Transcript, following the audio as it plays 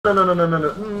No, no, no, no, no,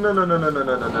 no, no, no, no, no, no,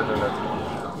 no, no, no, no,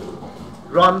 no.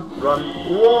 Run, run.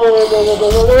 Whoa, whoa, whoa, whoa,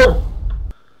 whoa, whoa.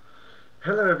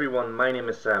 Hello everyone, my name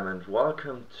is Sam and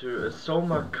welcome to a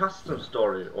Soma custom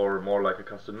story, or more like a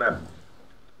custom map,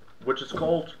 which is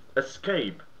called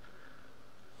Escape.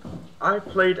 I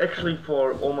played actually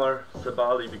for Omar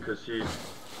Sabali because he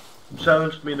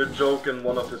challenged me in a joke in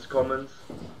one of his comments,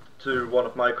 to one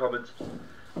of my comments,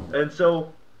 and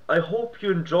so I hope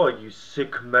you enjoy, you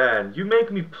sick man. You make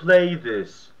me play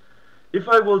this. If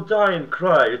I will die and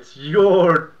cry, it's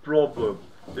your problem.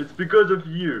 It's because of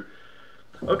you.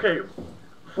 Okay,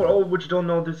 for all which don't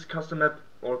know this custom map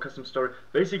or custom story,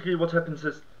 basically what happens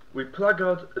is we plug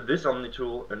out this Omni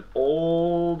tool and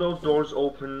all those doors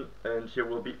open and here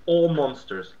will be all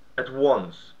monsters at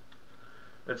once.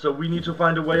 And so we need to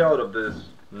find a way out of this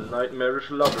nightmarish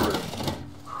labyrinth.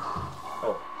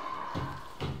 Oh.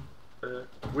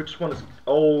 Which one is...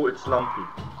 Oh, it's Lumpy.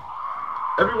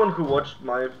 Everyone who watched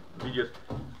my videos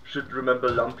should remember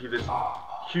Lumpy, this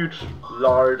huge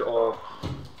lard of...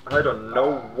 I don't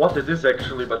know what it is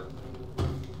actually, but...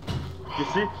 You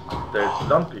see? There's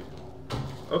Lumpy.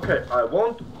 Okay, I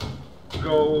won't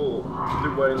go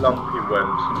the way Lumpy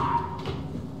went.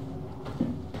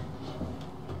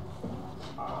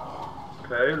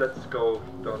 Okay, let's go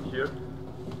down here.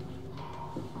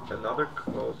 Another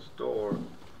closed door.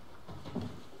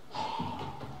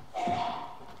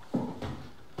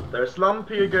 There's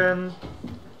Lumpy again.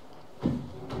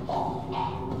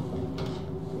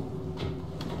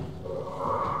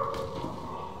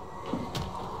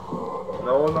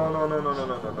 No, no, no, no, no, no,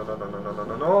 no, no, no, no, no, no, no,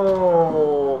 no,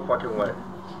 no, fucking way.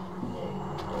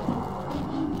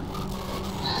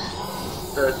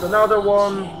 There's another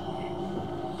one.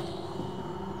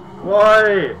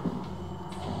 Why?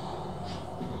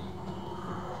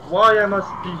 Why I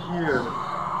must be here?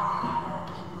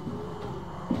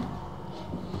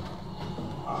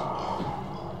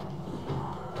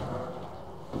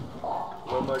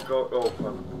 Oh my god, oh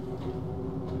fuck.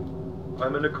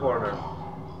 I'm in a corner.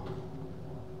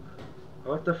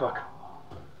 What the fuck?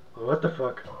 What the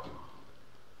fuck?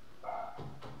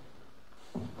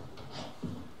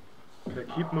 Okay,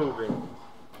 keep moving.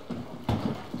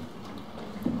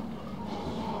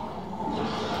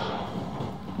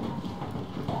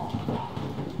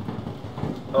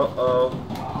 Uh-oh.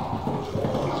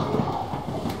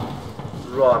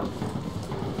 Run.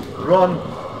 Run!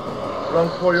 Run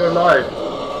for your life!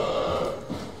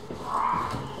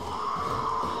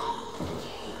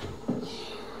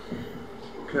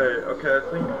 Okay, I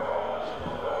think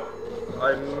I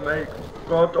may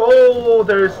got... Oh,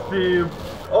 there's the...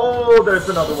 Oh, there's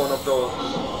another one of those.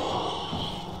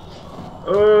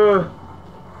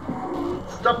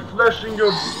 Stop flashing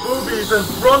your boobies in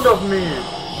front of me!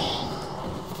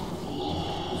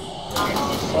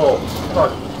 Oh,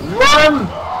 fuck. Run!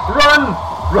 Run!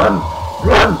 Run!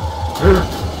 Run!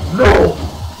 No!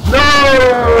 No!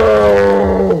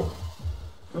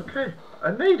 Okay,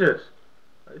 I made it.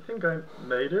 I think I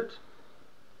made it.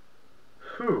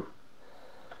 Phew.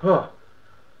 Huh.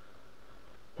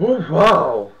 Oh,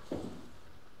 wow.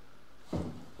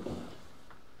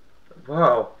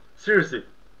 Wow. Seriously.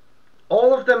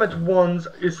 All of them at once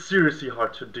is seriously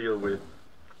hard to deal with.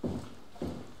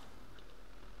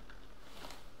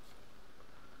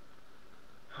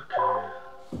 Okay.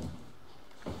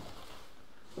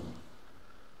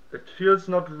 It feels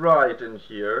not right in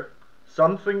here.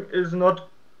 Something is not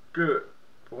good.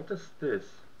 What is this?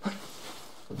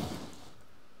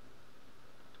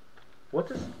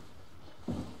 What is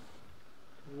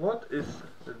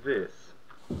this?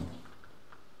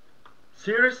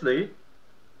 Seriously?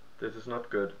 This is not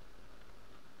good.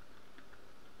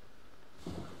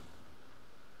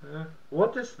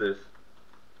 What is this?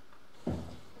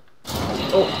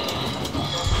 Oh.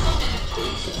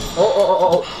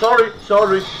 Oh, sorry.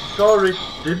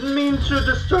 Didn't mean to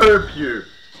disturb you.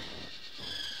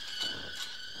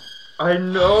 I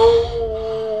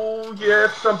know you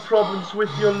have some problems with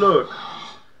your look.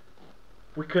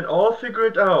 We can all figure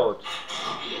it out.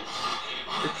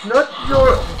 It's not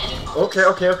your... Okay,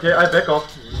 I back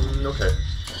off. Okay.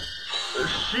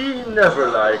 She never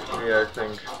liked me, I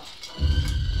think.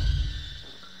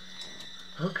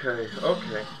 Okay.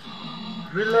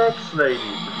 Relax,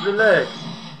 lady. Relax.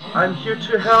 I'm here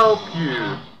to help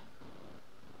you.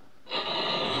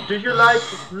 Do you like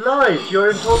light? You're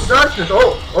in total darkness.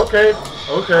 Oh, okay.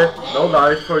 No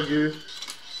light for you.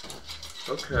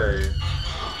 Okay.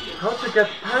 How to get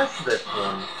past that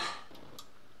one?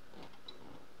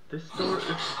 This door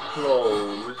is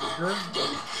closed.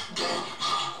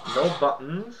 No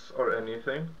buttons or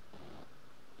anything.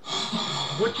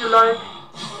 Would you like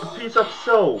a piece of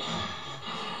soap?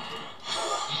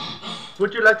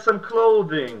 Would you like some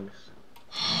clothing?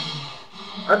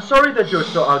 I'm sorry that you're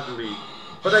so ugly,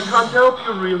 but I can't help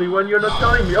you really when you're not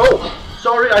telling me. Oh,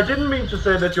 sorry, I didn't mean to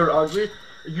say that you're ugly.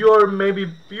 You're maybe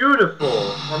beautiful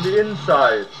on the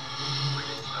inside.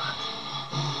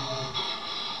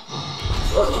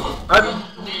 I'm...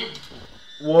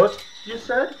 What you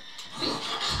said?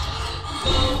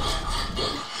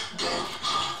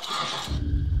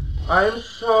 I'm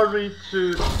sorry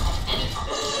to...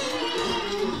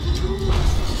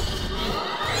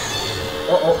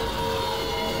 Uh-oh.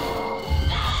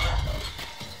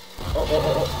 Oh.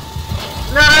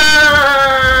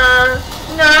 Nah!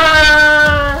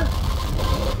 Nah!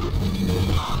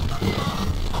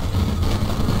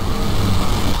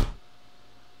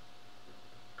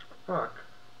 Fuck.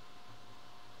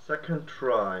 Second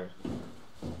try.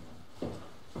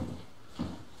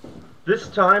 This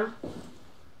time,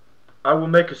 I will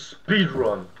make a speed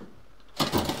run.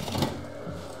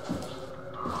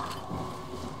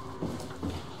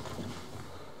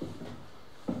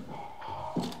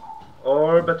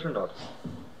 Or better not.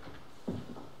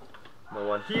 No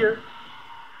one here.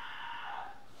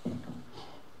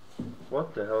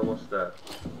 What the hell was that?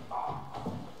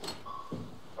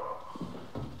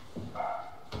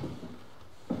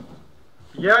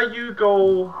 Yeah, you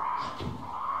go.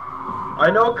 I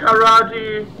know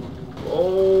karate.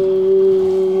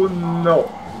 Oh no.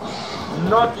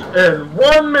 Not in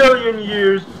 1,000,000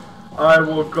 years I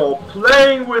will go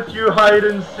playing with you hide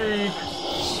and seek.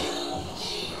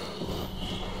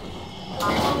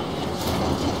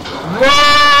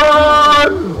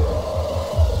 Run!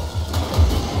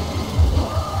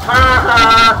 Ha!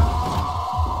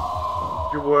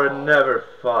 You were never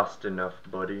fast enough,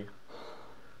 buddy.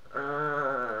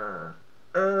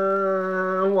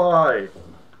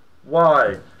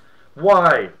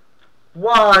 Why?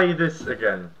 Why this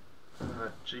again?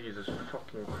 Jesus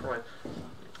fucking Christ.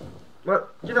 Well,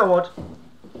 you know what?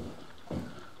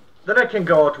 Then I can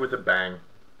go out with a bang.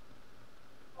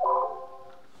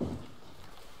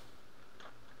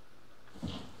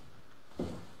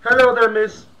 Hello there,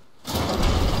 miss.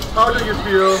 How do you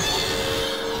feel?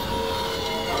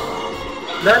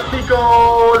 Let me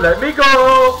go! Let me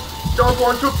go! Don't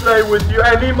want to play with you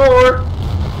anymore!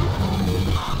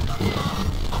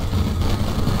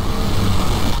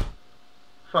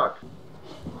 Fuck.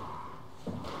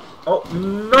 Oh, no.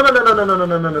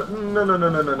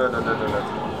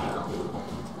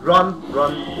 Run.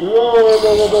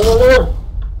 Whoa.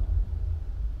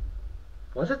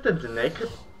 Was it the naked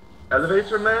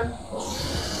elevator man?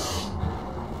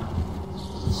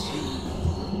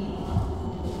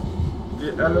 The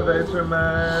elevator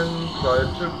man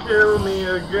tried to kill me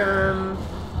again.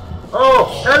 Oh,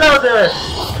 hello there!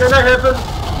 Can I have an...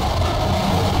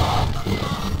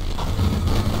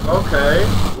 Okay.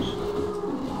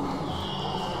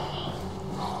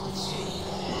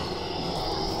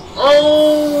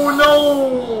 Oh no!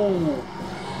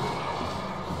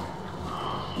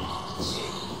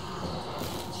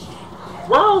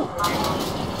 Wow!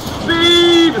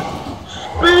 Speed!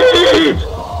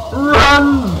 Run!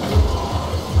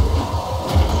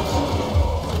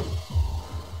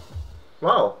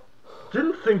 Wow,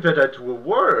 didn't think that will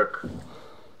work.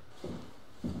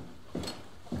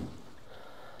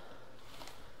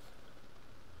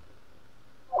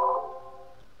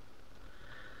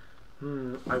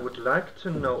 I would like to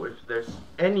know if there's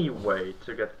any way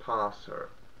to get past her.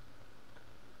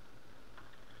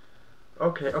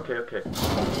 Okay.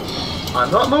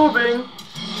 I'm not moving.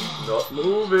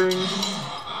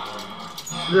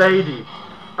 Lady,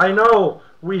 I know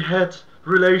we had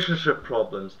relationship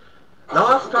problems.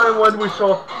 Last time when we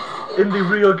saw in the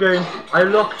real game, I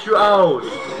locked you out.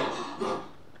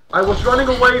 I was running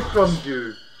away from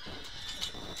you.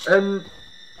 And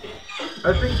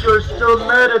I think you're still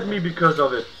mad at me because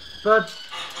of it. But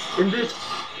in this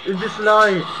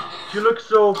light, you look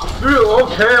so...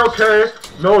 Okay.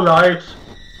 No light.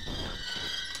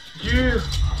 You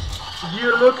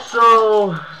look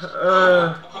so...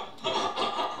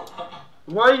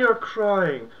 Why you're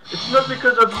crying? It's not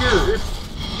because of you,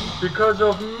 it's because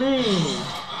of me.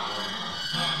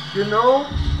 You know?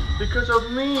 Because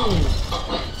of me.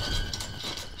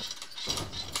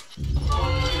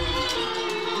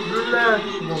 Relax,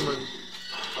 woman.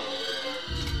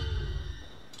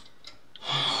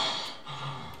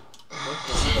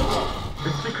 Okay.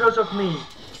 It's because of me.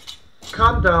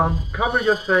 Calm down, cover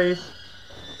your face,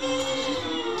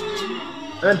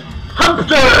 and hump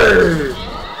day!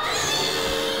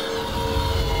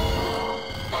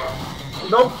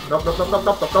 Nope.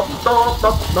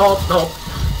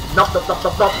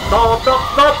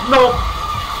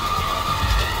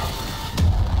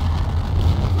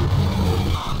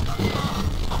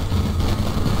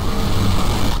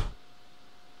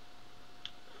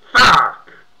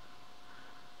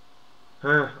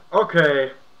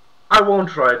 Okay, I won't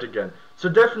try it again. So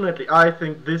definitely, I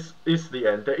think this is the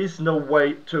end. There is no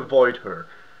way to avoid her.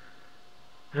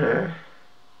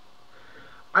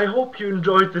 I hope you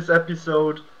enjoyed this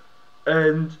episode,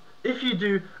 and if you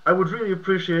do, I would really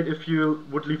appreciate if you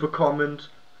would leave a comment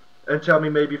and tell me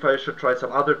maybe if I should try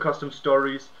some other custom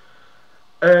stories.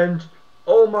 And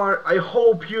Omar, I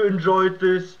hope you enjoyed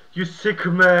this, you sick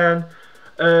man,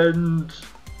 and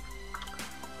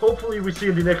hopefully we see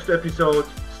you in the next episode.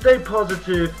 Stay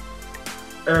positive,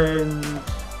 and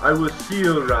I will see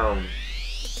you around.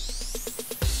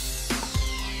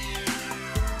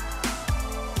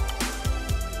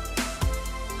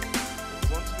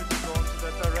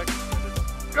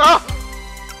 Ah!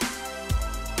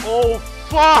 Oh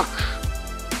fuck!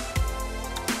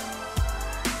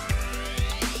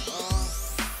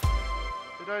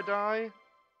 Did I die?